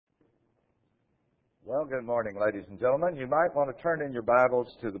Well, good morning, ladies and gentlemen. You might want to turn in your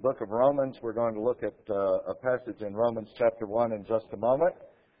Bibles to the book of Romans. We're going to look at a passage in Romans chapter 1 in just a moment.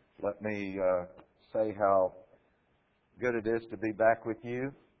 Let me say how good it is to be back with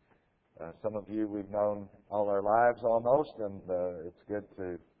you. Some of you we've known all our lives almost, and it's good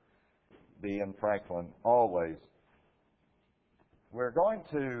to be in Franklin always. We're going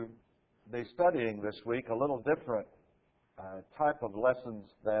to be studying this week a little different type of lessons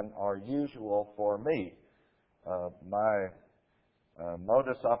than are usual for me. My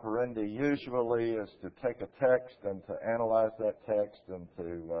modus operandi usually is to take a text and to analyze that text and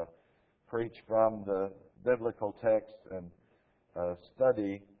to preach from the biblical text and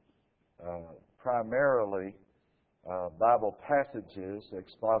study primarily Bible passages,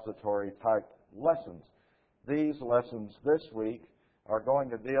 expository type lessons. These lessons this week are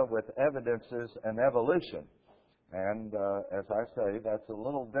going to deal with evidences and evolution. And as I say, that's a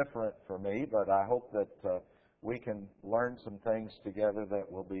little different for me, but I hope that we can learn some things together that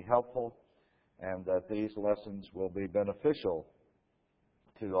will be helpful and that these lessons will be beneficial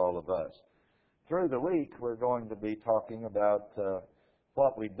to all of us. Through the week, we're going to be talking about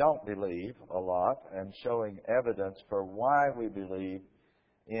what we don't believe a lot and showing evidence for why we believe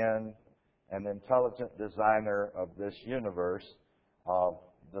in an intelligent designer of this universe, of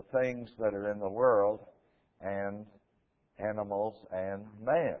the things that are in the world, and animals and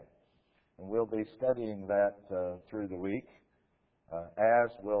man. And we'll be studying that through the week,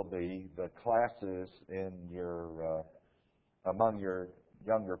 as will be the classes in your among your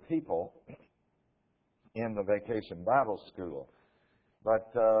younger people in the Vacation Bible School.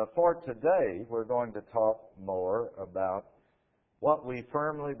 But for today, we're going to talk more about what we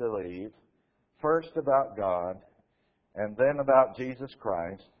firmly believe, first about God, and then about Jesus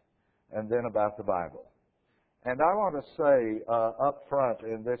Christ, and then about the Bible. And I want to say up front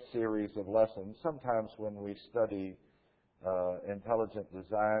in this series of lessons, sometimes when we study intelligent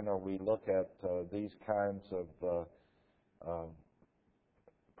design or we look at these kinds of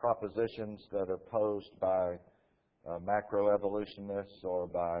propositions that are posed by macroevolutionists or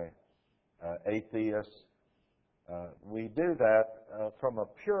by atheists, we do that from a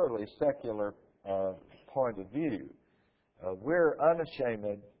purely secular point of view. We're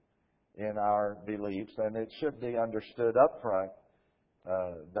unashamed in our beliefs, and it should be understood up front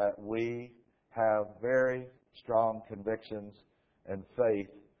that we have very strong convictions and faith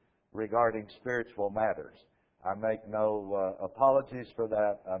regarding spiritual matters. I make no apologies for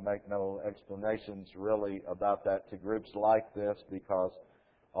that. I make no explanations really about that to groups like this, because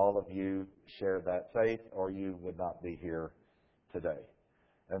all of you share that faith or you would not be here today.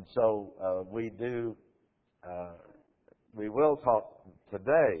 And so we will talk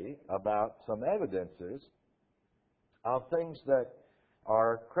today about some evidences of things that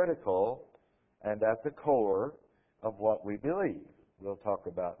are critical and at the core of what we believe. We'll talk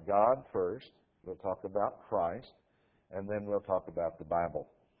about God first, we'll talk about Christ, and then we'll talk about the Bible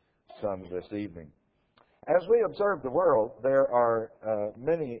some this evening. As we observe the world, there are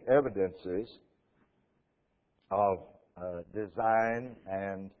many evidences of design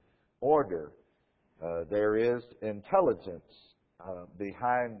and order. There is intelligence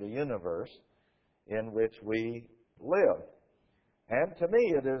behind the universe in which we live. And to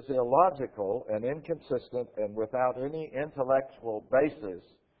me, it is illogical and inconsistent and without any intellectual basis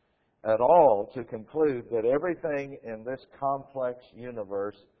at all to conclude that everything in this complex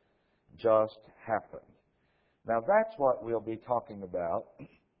universe just happened. Now, that's what we'll be talking about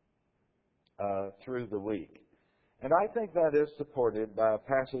through the week. And I think that is supported by a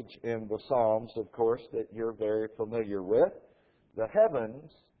passage in the Psalms, of course, that you're very familiar with. The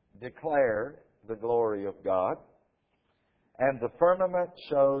heavens declare the glory of God, and the firmament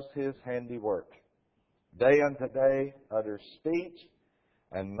shows His handiwork. Day unto day utters speech,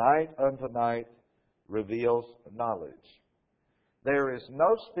 and night unto night reveals knowledge. There is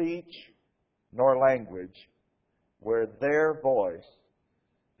no speech nor language where their voice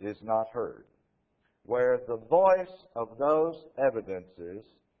is not heard, where the voice of those evidences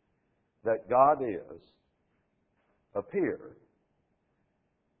that God is appear,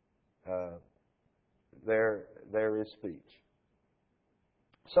 there is speech.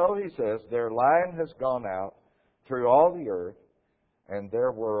 So he says, their line has gone out through all the earth, and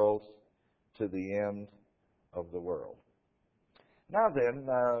their worlds to the end of the world. Now then,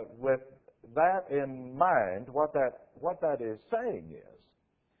 with that in mind, what that is saying is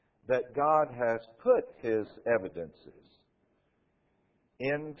that God has put His evidences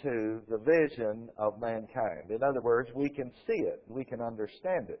into the vision of mankind. In other words, we can see it, we can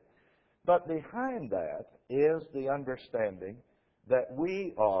understand it. But behind that is the understanding that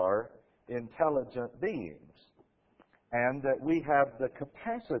we are intelligent beings, and that we have the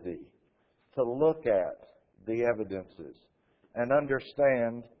capacity to look at the evidences and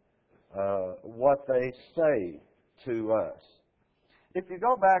understand what they say to us. If you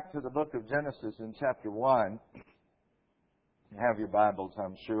go back to the book of Genesis in chapter 1, you have your Bibles,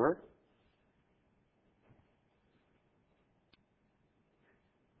 I'm sure.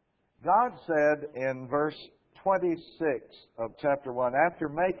 God said in verse 26 of chapter 1, after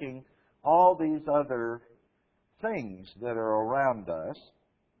making all these other things that are around us,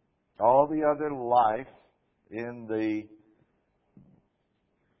 all the other life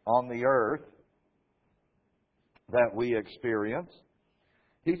on the earth that we experience,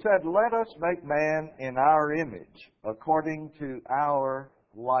 He said, let us make man in our image, according to our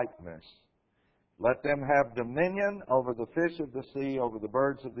likeness. Let them have dominion over the fish of the sea, over the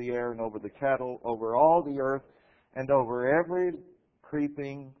birds of the air, and over the cattle, over all the earth, and over every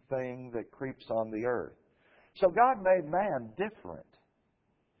creeping thing that creeps on the earth. So God made man different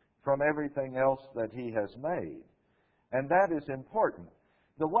from everything else that He has made. And that is important.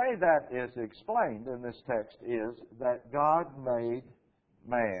 The way that is explained in this text is that God made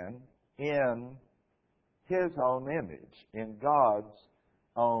man in His own image, in God's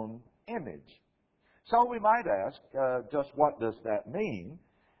own image. So we might ask, just what does that mean?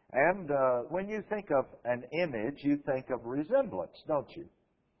 And when you think of an image, you think of resemblance, don't you?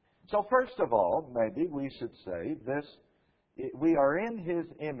 So first of all, maybe we should say this, we are in His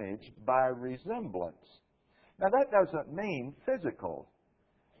image by resemblance. Now that doesn't mean physical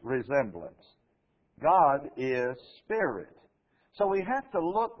resemblance. God is spirit. So we have to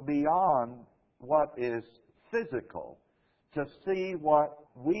look beyond what is physical to see what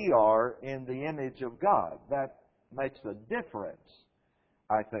we are in the image of God. That makes a difference,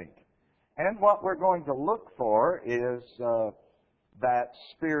 I think. And what we're going to look for is that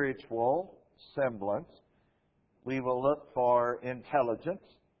spiritual semblance. We will look for intelligence.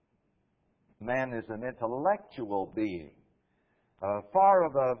 Man is an intellectual being, far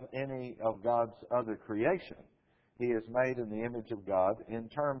above any of God's other creation. He is made in the image of God in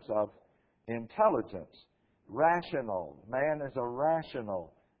terms of intelligence. Rational. Man is a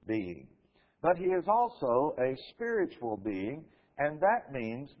rational being. But he is also a spiritual being, and that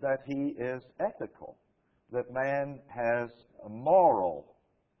means that he is ethical, that man has a moral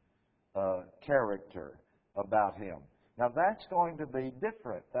character about him. Now that's going to be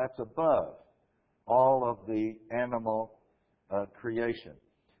different. That's above all of the animal creation.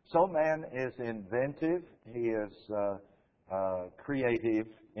 So man is inventive. He is creative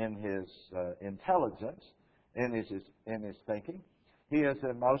in his intelligence, in his thinking. He is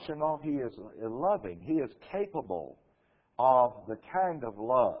emotional. He is loving. He is capable of the kind of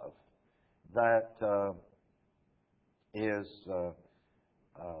love that is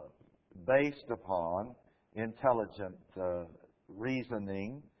based upon intelligent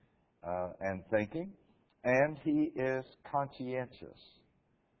reasoning and thinking. And he is conscientious.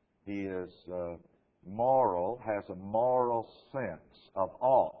 He is moral, has a moral sense of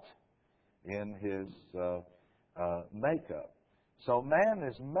ought in his makeup. So man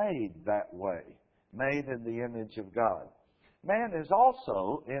is made that way, made in the image of God. Man is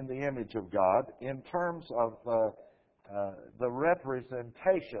also in the image of God in terms of the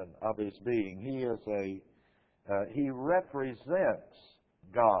representation of his being. He represents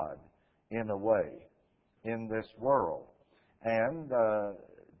God in a way in this world. And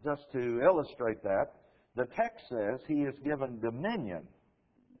just to illustrate that, the text says he is given dominion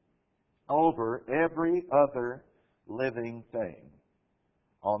over every other living thing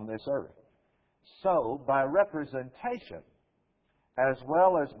on this earth. So, by representation, as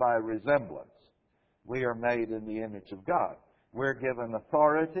well as by resemblance, we are made in the image of God. We're given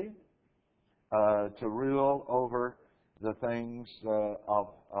authority to rule over the things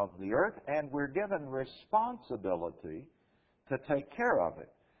of the earth, and we're given responsibility to take care of it.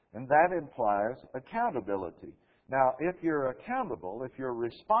 And that implies accountability. Now, if you're accountable, if you're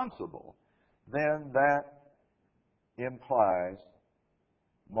responsible, then that implies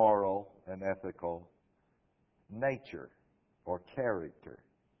moral and ethical nature or character.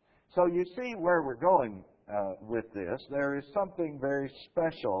 So you see where we're going with this. There is something very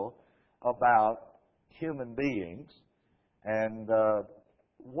special about human beings. And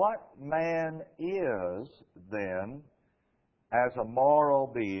what man is, then, as a moral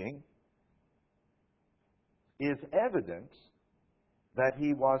being, is evidence that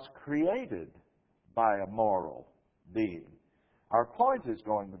he was created by a moral being. Our point is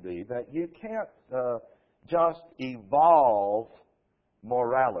going to be that you can't just evolve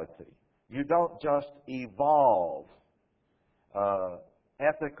morality. You don't just evolve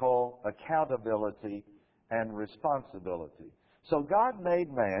ethical accountability and responsibility. So God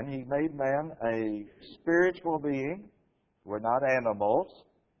made man. He made man a spiritual being. We're not animals.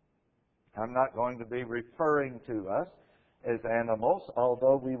 I'm not going to be referring to us as animals,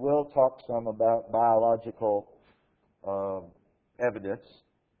 although we will talk some about biological evidence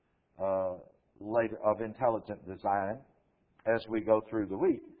later of intelligent design as we go through the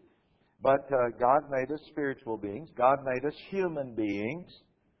week. But God made us spiritual beings. God made us human beings.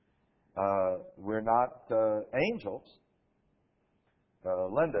 We're not angels.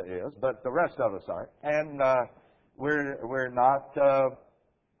 Linda is, but the rest of us aren't. And we're not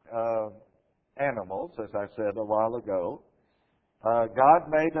animals, as I said a while ago. God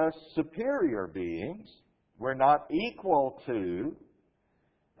made us superior beings. We're not equal to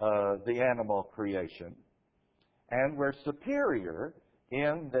the animal creation. And we're superior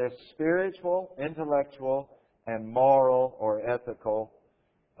in this spiritual, intellectual, and moral or ethical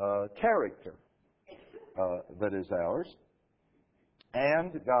character that is ours.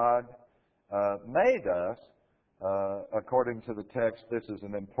 And God made us, according to the text, this is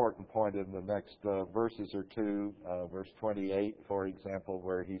an important point in the next verses or two, verse 28, for example,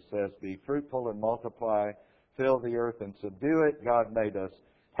 where he says, "Be fruitful and multiply, fill the earth and subdue it." God made us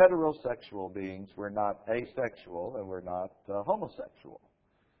heterosexual beings. We're not asexual and we're not homosexual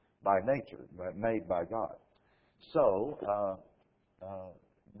by nature, but made by God. So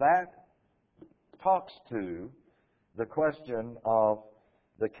that talks to the question of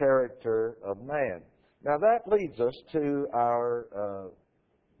the character of man. Now that leads us to our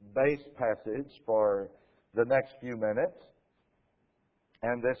base passage for the next few minutes,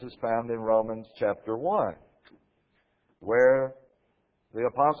 and this is found in Romans chapter 1, where the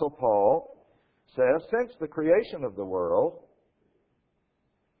Apostle Paul says, "Since the creation of the world,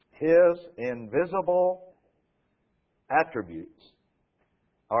 His invisible attributes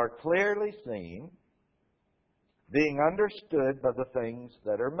are clearly seen, being understood by the things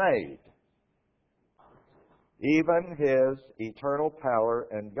that are made, even His eternal power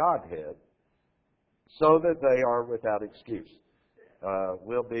and Godhead, so that they are without excuse."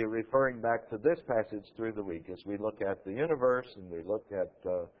 We'll be referring back to this passage through the week as we look at the universe and we look at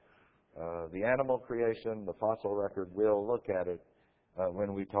the animal creation, the fossil record. We'll look at it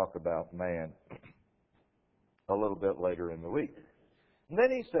when we talk about man a little bit later in the week. And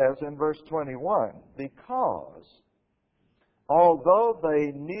then he says in verse 21, "Because although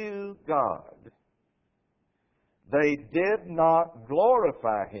they knew God, they did not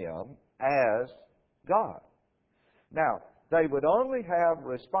glorify Him as God." Now, they would only have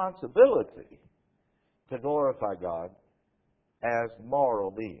responsibility to glorify God as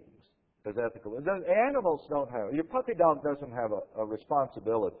moral beings, as ethical. Animals don't have, your puppy dog doesn't have a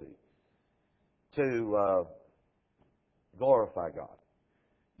responsibility to glorify God.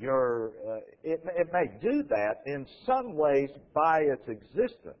 It may do that in some ways by its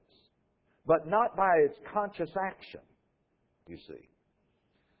existence, but not by its conscious action, you see.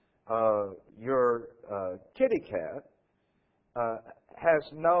 Your kitty cat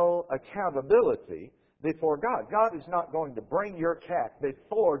has no accountability before God. God is not going to bring your cat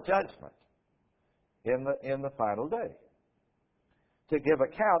before judgment in the final day to give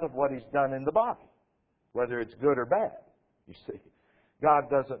account of what He's done in the body, whether it's good or bad, you see. God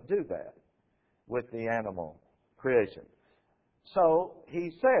doesn't do that with the animal creation. So he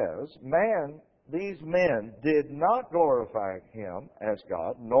says, these men did not glorify Him as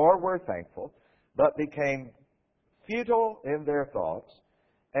God, nor were thankful, but became futile in their thoughts,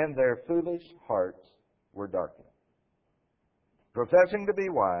 and their foolish hearts were darkened. Professing to be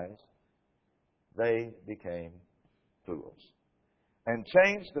wise, they became fools, and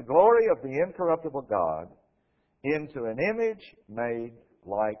changed the glory of the incorruptible God into an image made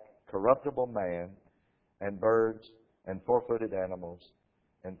like corruptible man, and birds, and four-footed animals,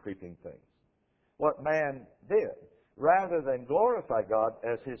 and creeping things. What man did, rather than glorify God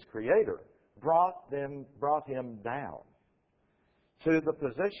as His Creator, brought Him down to the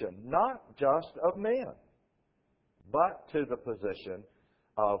position not just of men, but to the position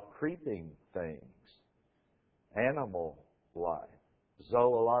of creeping things, animal life,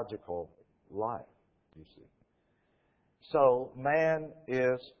 zoological life, you see. So man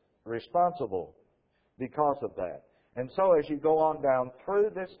is responsible because of that. And so as you go on down through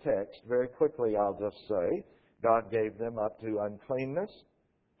this text, very quickly I'll just say, God gave them up to uncleanness.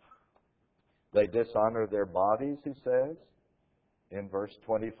 They dishonor their bodies, he says, in verse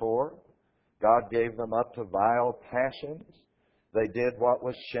 24. God gave them up to vile passions. They did what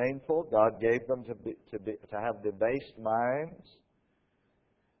was shameful. God gave them to have debased minds.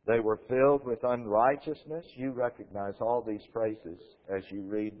 They were filled with unrighteousness. You recognize all these phrases as you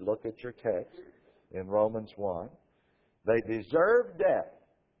read, look at your text in Romans 1. They deserve death,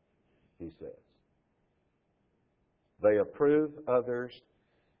 he says. They approve others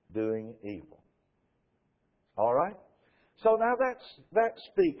doing evil. All right? So now that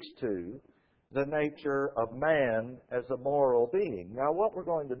speaks to the nature of man as a moral being. Now what we're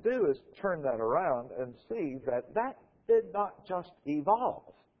going to do is turn that around and see that that did not just evolve.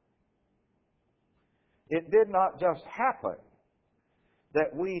 It did not just happen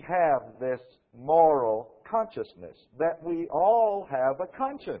that we have this moral consciousness, that we all have a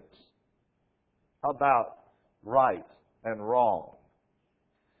conscience about right and wrong.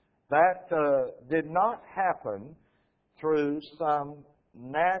 That did not happen through some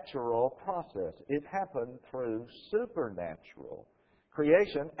natural process. It happened through supernatural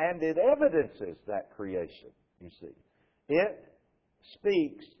creation, and it evidences that creation, you see. It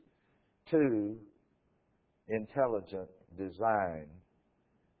speaks to intelligent design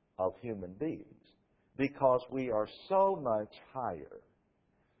of human beings because we are so much higher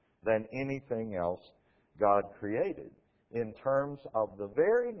than anything else God created in terms of the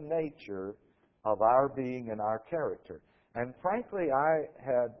very nature of our being and our character. And frankly, I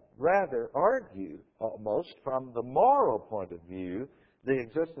had rather argue almost from the moral point of view the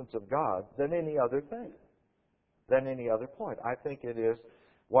existence of God than any other thing, than any other point. I think it is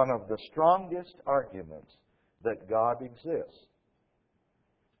one of the strongest arguments that God exists,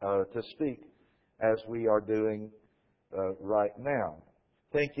 to speak as we are doing right now,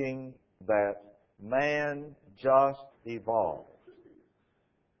 thinking that man just evolved,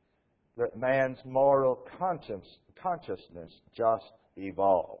 that man's moral consciousness just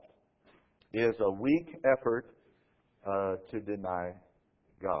evolved, is a weak effort to deny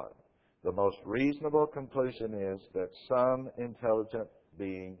God. The most reasonable conclusion is that some intelligent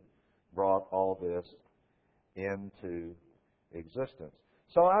being brought all this into existence.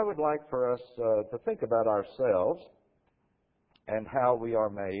 So I would like for us to think about ourselves and how we are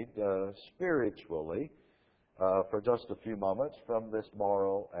made spiritually for just a few moments from this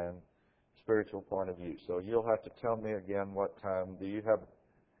moral and spiritual point of view. So you'll have to tell me again what time. Do you have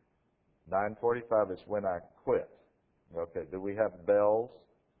 9:45 is when I quit. Okay. Do we have bells?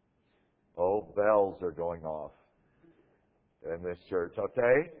 Oh, bells are going off in this church.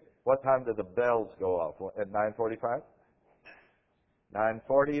 Okay. What time do the bells go off? At 9:45?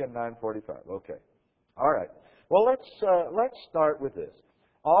 9:40 and 9:45. Okay. All right. Well, let's start with this.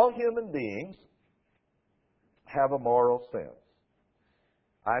 All human beings have a moral sense.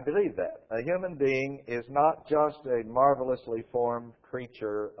 I believe that. A human being is not just a marvelously formed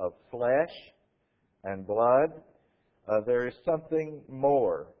creature of flesh and blood. There is something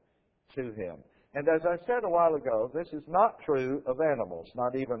more to him. And as I said a while ago, this is not true of animals.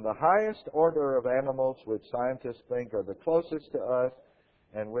 Not even the highest order of animals, which scientists think are the closest to us,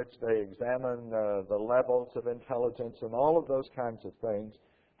 and which they examine the levels of intelligence and all of those kinds of things,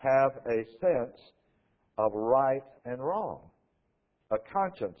 have a sense of right and wrong, a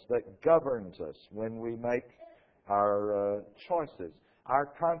conscience that governs us when we make our choices. Our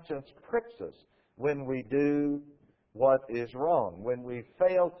conscience pricks us when we do what is wrong, when we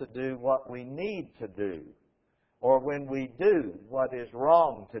fail to do what we need to do, or when we do what is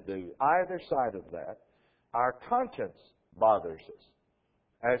wrong to do. Either side of that, our conscience bothers us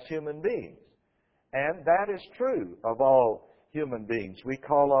as human beings. And that is true of all human beings. We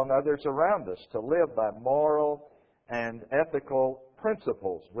call on others around us to live by moral and ethical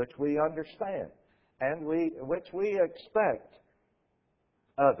principles which we understand and which we expect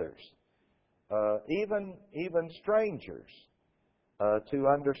others, even strangers, to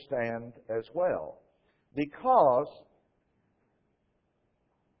understand as well. Because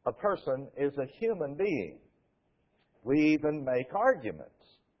a person is a human being, we even make arguments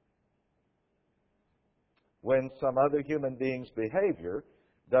when some other human being's behavior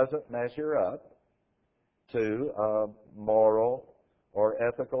doesn't measure up to a moral or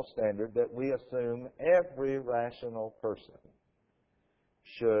ethical standard that we assume every rational person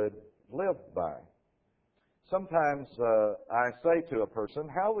should live by. Sometimes I say to a person,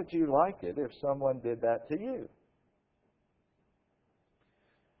 how would you like it if someone did that to you?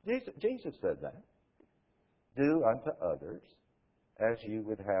 Jesus said that. Do unto others as you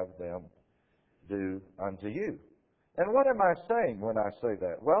would have them do unto you. And what am I saying when I say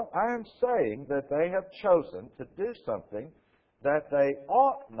that? Well, I am saying that they have chosen to do something that they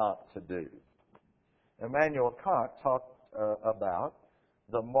ought not to do. Immanuel Kant talked about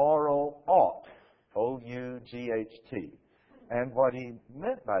the moral ought, O-U-G-H-T. And what he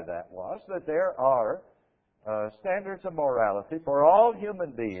meant by that was that there are standards of morality for all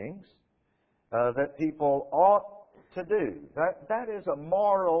human beings that people ought to do. That is a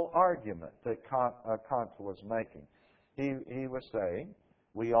moral argument that Kant was making. He was saying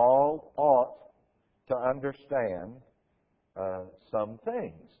we all ought to understand some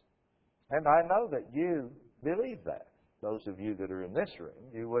things. And I know that you believe that. Those of you that are in this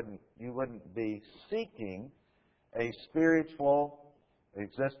room, you wouldn't be seeking a spiritual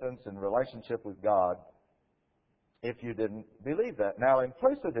existence and relationship with God if you didn't believe that. Now,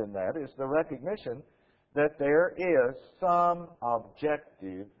 implicit in that is the recognition that there is some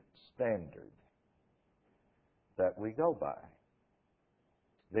objective standard that we go by.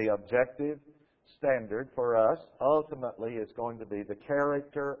 The objective standard for us ultimately is going to be the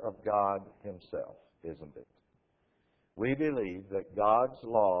character of God Himself, isn't it? We believe that God's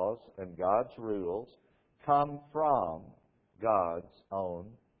laws and God's rules come from God's own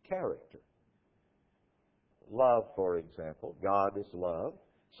character. Love, for example. God is love,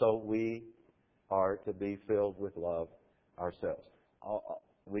 so we are to be filled with love ourselves.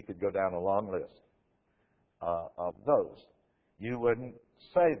 We could go down a long list of those. You wouldn't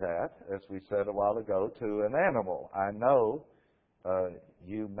say that, as we said a while ago, to an animal. I know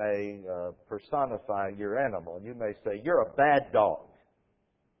you may personify your animal, and you may say, "You're a bad dog,"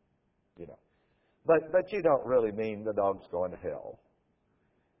 but you don't really mean the dog's going to hell,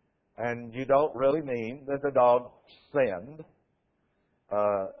 and you don't really mean that the dog sinned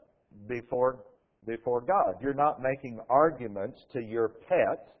before God. You're not making arguments to your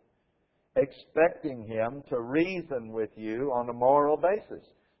pet, expecting him to reason with you on a moral basis.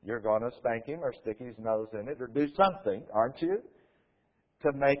 You're going to spank him or stick his nose in it or do something, aren't you,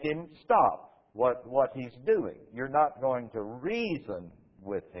 to make him stop what he's doing. You're not going to reason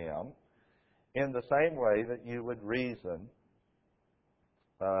with him in the same way that you would reason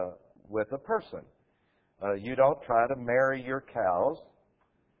with a person. You don't try to marry your cows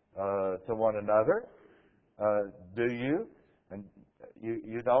to one another, do you? And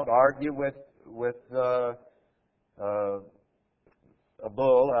you don't argue with a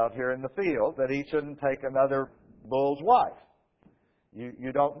bull out here in the field that he shouldn't take another bull's wife.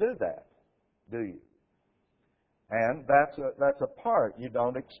 You don't do that, do you? And that's a part. You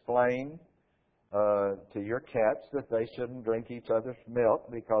don't explain to your cats that they shouldn't drink each other's milk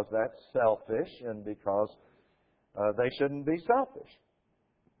because that's selfish and because they shouldn't be selfish.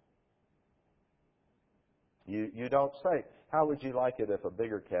 You don't say, "How would you like it if a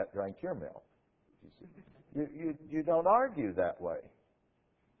bigger cat drank your milk?" You don't argue that way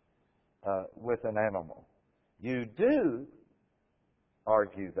with an animal. You do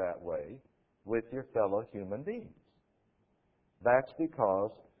argue that way with your fellow human beings. That's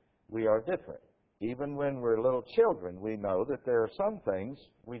because we are different. Even when we're little children, we know that there are some things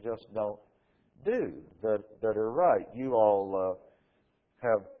we just don't do that are right. You all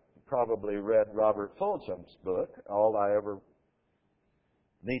have probably read Robert Fulghum's book, All I Ever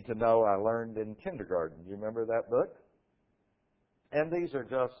Need to Know I Learned in Kindergarten. You remember that book? And these are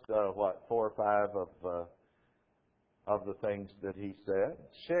just, 4 or 5 of the things that he said.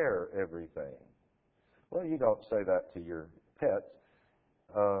 Share everything. Well, you don't say that to your pets.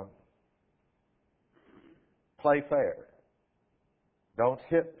 Play fair. Don't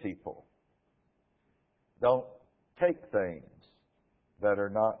hit people. Don't take things that are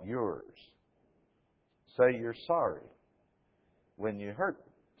not yours. Say you're sorry when you hurt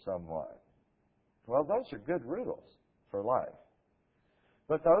someone. Well, those are good rules for life.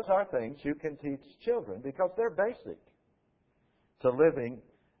 But those are things you can teach children because they're basic to living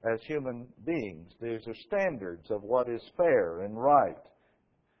as human beings. These are standards of what is fair and right,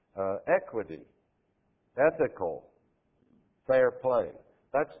 equity, ethical, fair play.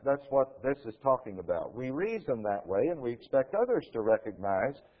 That's what this is talking about. We reason that way, and we expect others to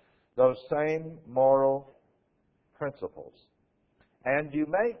recognize those same moral principles. And you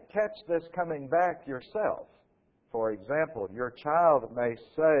may catch this coming back yourself. For example, your child may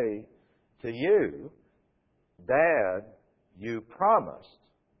say to you, "Dad, you promised."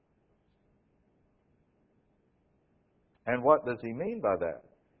 And what does he mean by that?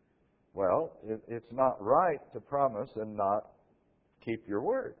 Well, it's not right to promise and not keep your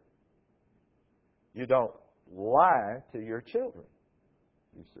word. You don't lie to your children,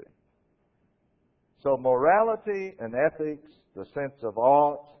 you see. So morality and ethics, the sense of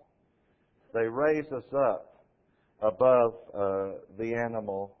ought, they raise us up above the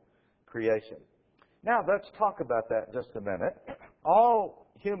animal creation. Now, let's talk about that just a minute. All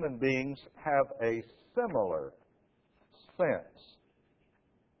human beings have a similar sense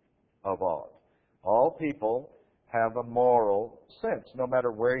of ought. All people have a moral sense, no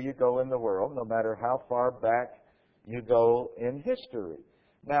matter where you go in the world, no matter how far back you go in history.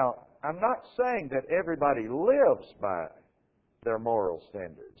 Now, I'm not saying that everybody lives by their moral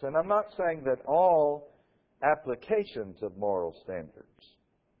standards, and I'm not saying that all applications of moral standards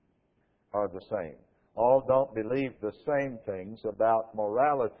are the same. All don't believe the same things about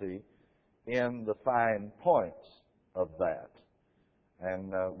morality in the fine points of that.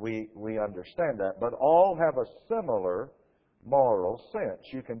 And we understand that. But all have a similar moral sense.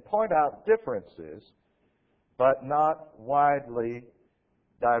 You can point out differences, but not widely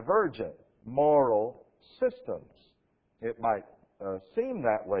divergent moral systems. It might seem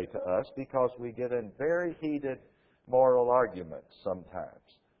that way to us because we get in very heated moral arguments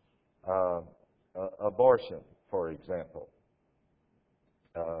sometimes. Abortion, for example.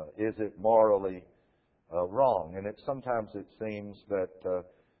 Is it morally wrong? And sometimes it seems that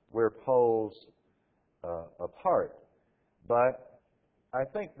we're poles apart. But I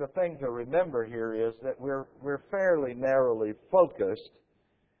think the thing to remember here is that we're fairly narrowly focused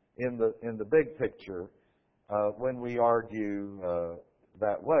in the big picture when we argue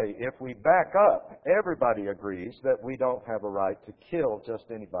that way. If we back up, everybody agrees that we don't have a right to kill just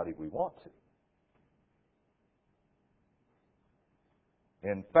anybody we want to.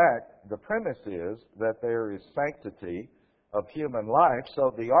 In fact, the premise is that there is sanctity of human life,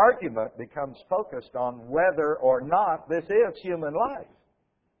 so the argument becomes focused on whether or not this is human life.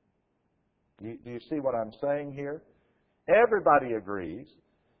 Do you see what I'm saying here? Everybody agrees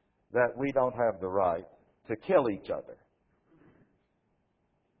that we don't have the right to kill each other.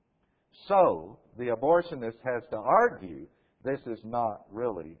 So, the abortionist has to argue this is not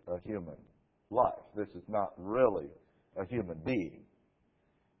really a human life. This is not really a human being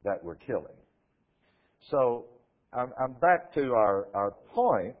that we're killing. So, I'm back to our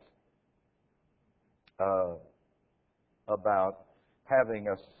point about having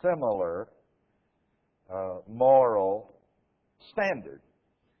a similar moral standard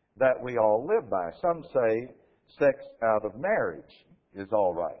that we all live by. Some say sex out of marriage is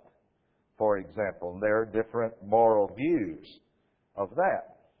all right, for example. And there are different moral views of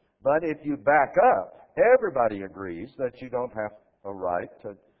that. But if you back up, everybody agrees that you don't have a right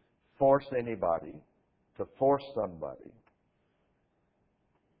to force anybody, to force somebody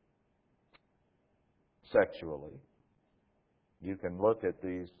sexually. You can look at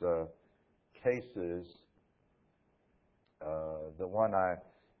these cases. The one I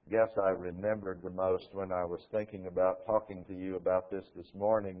guess I remembered the most when I was thinking about talking to you about this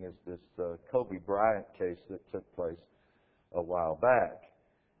morning is this Kobe Bryant case that took place a while back.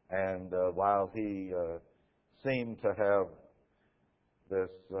 And while he seemed to have this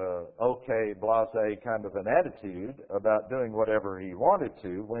okay, blasé kind of an attitude about doing whatever he wanted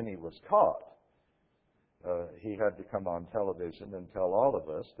to when he was caught, he had to come on television and tell all of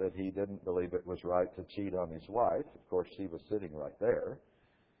us that he didn't believe it was right to cheat on his wife. Of course, she was sitting right there,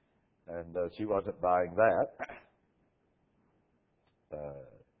 and she wasn't buying that.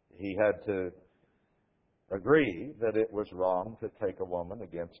 He had to agree that it was wrong to take a woman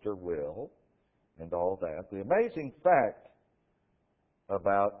against her will and all that. The amazing fact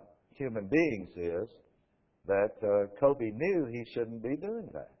about human beings is that Kobe knew he shouldn't be doing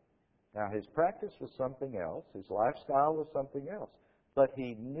that. Now, his practice was something else. His lifestyle was something else. But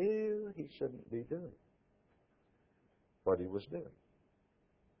he knew he shouldn't be doing what he was doing.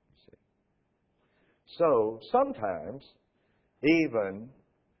 You see. So, sometimes, even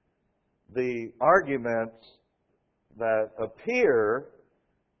the arguments that appear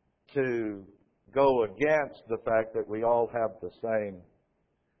to go against the fact that we all have the same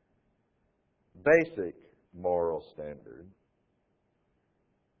basic moral standard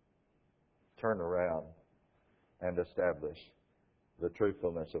turn around and establish the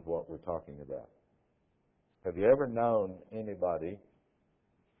truthfulness of what we're talking about. Have you ever known anybody,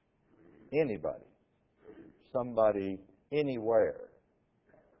 somebody anywhere,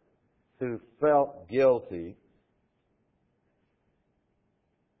 who felt guilty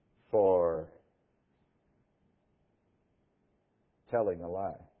for telling a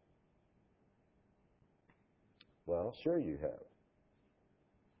lie? Well, sure you have.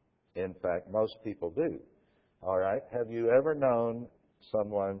 In fact, most people do. All right? Have you ever known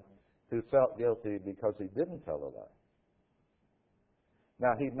someone who felt guilty because he didn't tell a lie?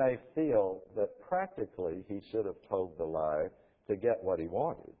 Now, he may feel that practically he should have told the lie to get what he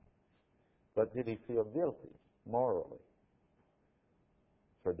wanted. But did he feel guilty morally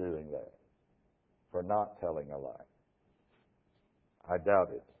for doing that, for not telling a lie? I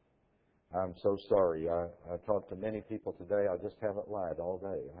doubt it. I'm so sorry. I talked to many people today. I just haven't lied all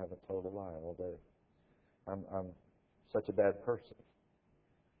day. I haven't told a lie all day. I'm such a bad person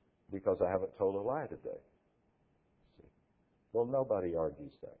because I haven't told a lie today. See? Well, nobody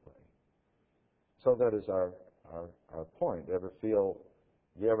argues that way. So that is our point. You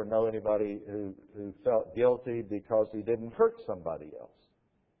ever know anybody who felt guilty because he didn't hurt somebody else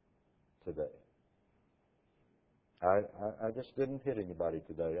today? I just didn't hit anybody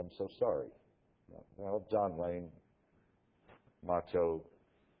today. I'm so sorry. Well, John Wayne, macho,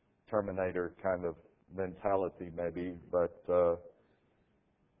 Terminator kind of mentality maybe, but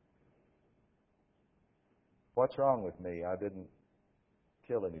what's wrong with me? I didn't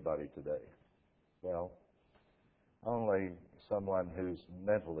kill anybody today. Well, only someone who's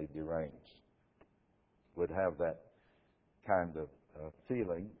mentally deranged would have that kind of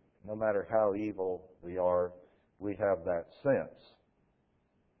feeling. No matter how evil we are, we have that sense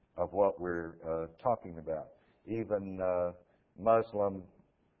of what we're talking about. Even Muslim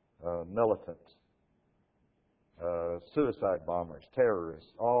militants, suicide bombers,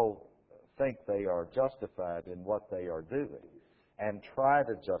 terrorists, all think they are justified in what they are doing and try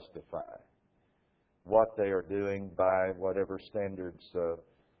to justify what they are doing by whatever standards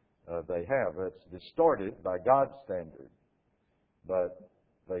they have. It's distorted by God's standard, but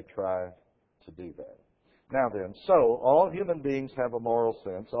they try to do that. Now then, so all human beings have a moral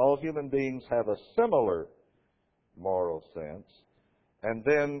sense. All human beings have a similar moral sense. And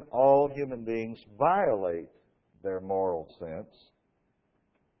then all human beings violate their moral sense,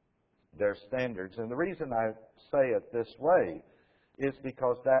 their standards. And the reason I say it this way is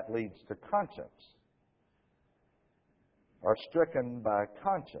because that leads to conscience. Are stricken by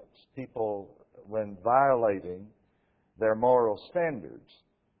conscience. People, when violating their moral standards,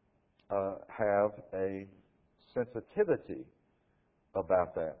 have a sensitivity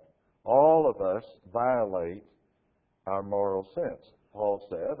about that. All of us violate our moral sense. Paul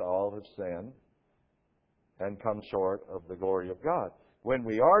said, all have sinned and come short of the glory of God. When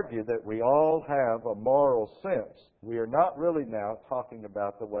we argue that we all have a moral sense, we are not really now talking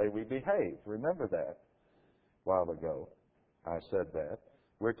about the way we behave. Remember that a while ago. I said that.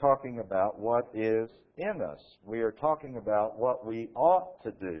 We're talking about what is in us. We are talking about what we ought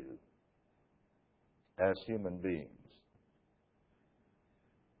to do as human beings.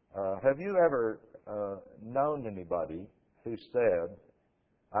 Have you ever known anybody who said,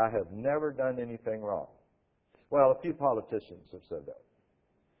 I have never done anything wrong? Well, a few politicians have said that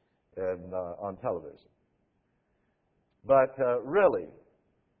on television. But really,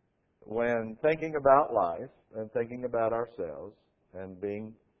 when thinking about life and thinking about ourselves and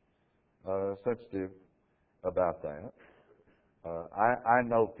being sensitive about that, I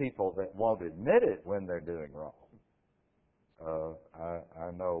know people that won't admit it when they're doing wrong.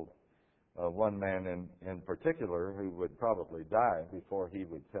 I know one man in particular who would probably die before he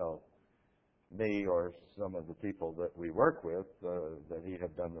would tell me or some of the people that we work with that he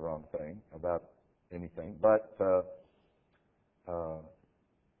had done the wrong thing about anything. But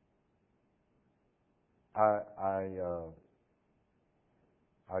I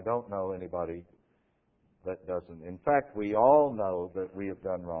don't know anybody that doesn't. In fact, we all know that we have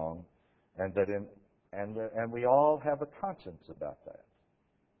done wrong, and and we all have a conscience about that,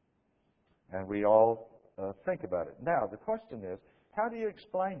 and we all think about it. Now, the question is, how do you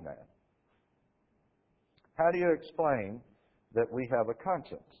explain that? How do you explain that we have a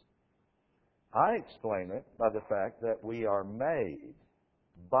conscience? I explain it by the fact that we are made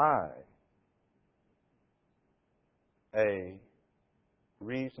by a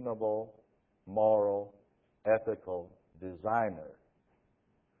reasonable, moral, ethical designer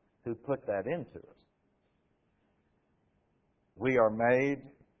who put that into us. We are made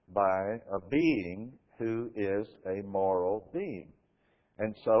by a being who is a moral being.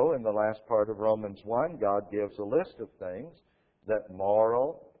 And so, in the last part of Romans 1, God gives a list of things that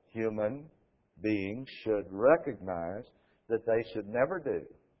moral human beings should recognize that they should never do.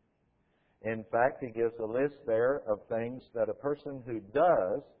 In fact, He gives a list there of things that a person who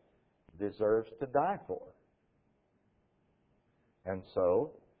does deserves to die for. And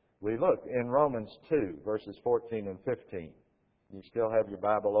so, we look in Romans 2, verses 14 and 15. You still have your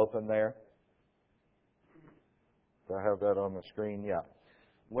Bible open there? Do I have that on the screen? Yeah.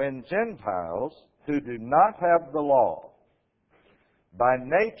 When Gentiles who do not have the law, by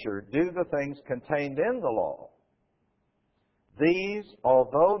nature do the things contained in the law, these,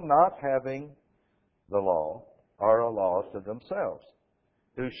 although not having the law, are a law to themselves,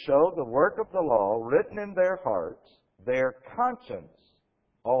 who show the work of the law written in their hearts, their conscience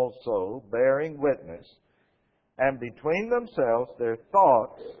also bearing witness, and between themselves their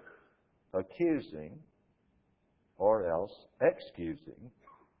thoughts accusing, or else excusing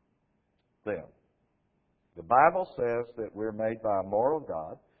them. The Bible says that we're made by a moral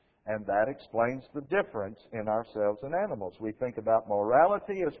God, and that explains the difference in ourselves and animals. We think about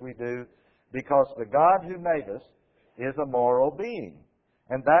morality as we do because the God who made us is a moral being.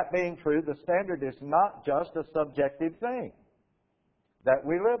 And that being true, the standard is not just a subjective thing that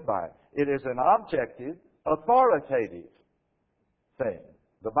we live by. It is an objective, authoritative thing.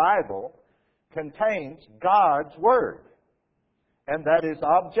 The Bible contains God's Word, and that is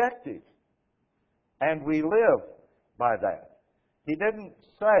objective. And we live by that. He didn't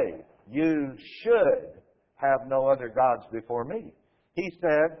say, you should have no other gods before me. He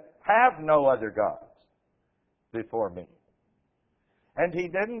said, have no other gods before me. And He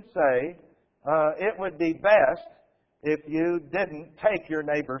didn't say, it would be best if you didn't take your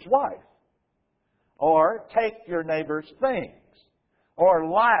neighbor's wife, or take your neighbor's things, or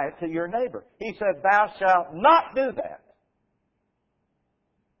lie to your neighbor. He said, thou shalt not do that.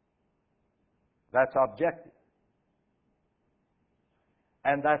 That's objective.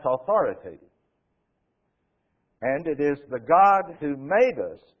 And that's authoritative. And it is the God who made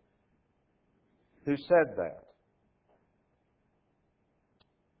us who said that.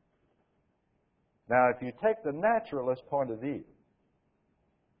 Now, if you take the naturalist point of view,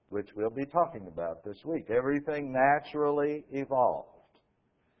 which we'll be talking about this week, everything naturally evolved.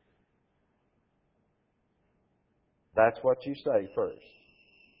 That's what you say first.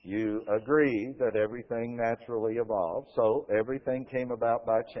 You agree that everything naturally evolved, so everything came about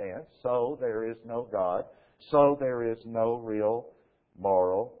by chance, so there is no God, so there is no real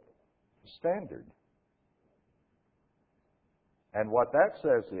moral standard. And what that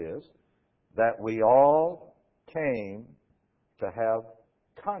says is that we all came to have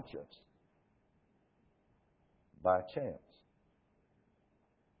conscience by chance.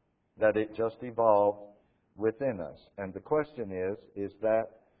 That it just evolved within us. And the question is that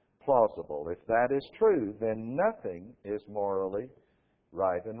plausible? If that is true, then nothing is morally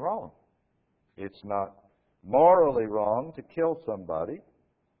right and wrong. It's not morally wrong to kill somebody.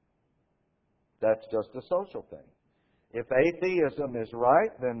 That's just a social thing. If atheism is right,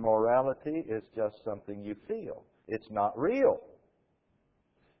 then morality is just something you feel. It's not real.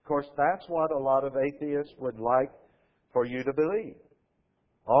 Of course, that's what a lot of atheists would like for you to believe.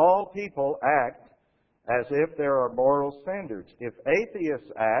 All people act as if there are moral standards. If atheists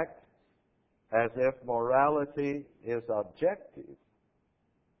act as if morality is objective,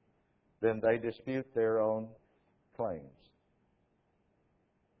 then they dispute their own claims.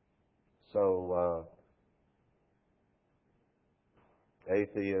 So,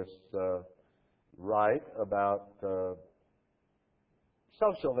 atheists write about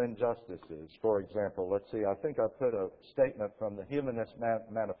social injustices. For example, let's see, I think I put a statement from the Humanist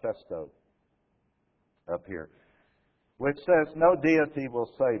Manifesto up here, which says, no deity will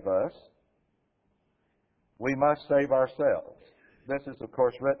save us. We must save ourselves. This is, of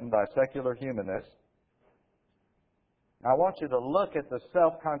course, written by secular humanists. Now, I want you to look at the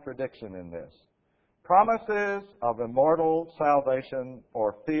self-contradiction in this. Promises of immortal salvation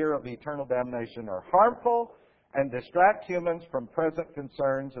or fear of eternal damnation are harmful and distract humans from present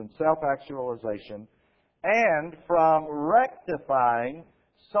concerns and self-actualization and from rectifying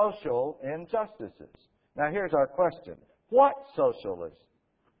social injustices. Now, here's our question. What socialist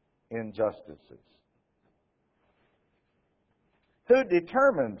injustices? Who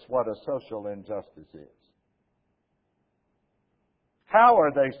determines what a social injustice is? How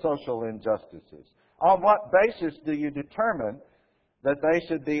are they social injustices? On what basis do you determine that they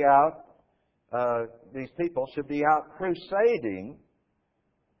should be out, these people should be out crusading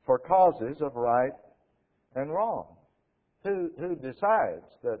for causes of right and wrong? Who decides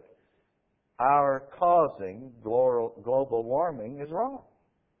that our causing global warming is wrong?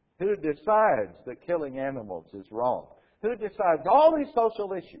 Who decides that killing animals is wrong? Who decides all these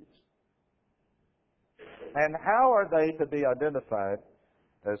social issues? And how are they to be identified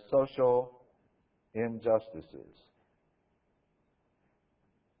as social injustices?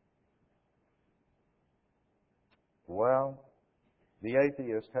 Well, the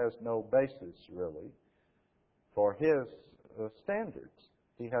atheist has no basis, really, for his standards.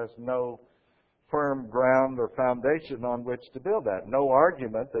 He has no firm ground or foundation on which to build that. No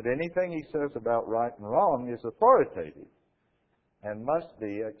argument that anything he says about right and wrong is authoritative and must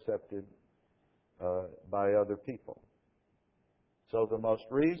be accepted by other people. So the most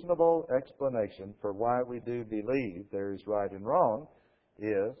reasonable explanation for why we do believe there is right and wrong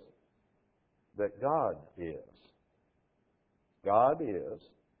is that God is. God is.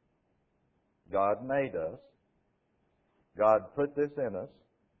 God made us. God put this in us.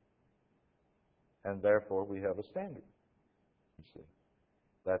 And therefore we have a standard. You see,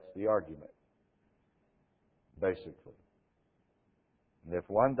 that's the argument. basically. And if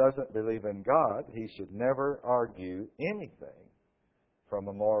one doesn't believe in God, he should never argue anything from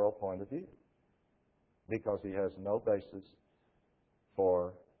a moral point of view, because he has no basis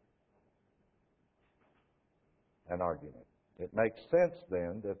for an argument. It makes sense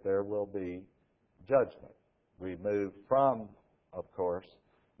then that there will be judgment. We move from, of course,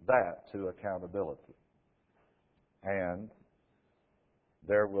 that to accountability. And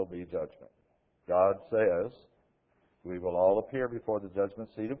there will be judgment. God says we will all appear before the judgment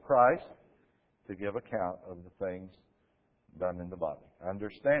seat of Christ to give account of the things done in the body.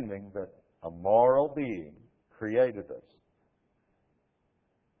 Understanding that a moral being created us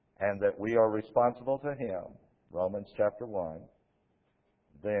and that we are responsible to Him, Romans chapter 1,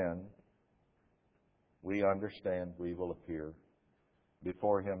 then we understand we will appear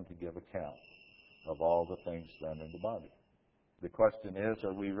before Him to give account of all the things done in the body. The question is,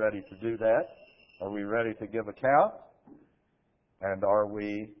 are we ready to do that? Are we ready to give account? And are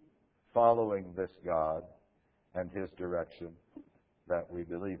we following this God and His direction that we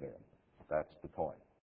believe in? That's the point.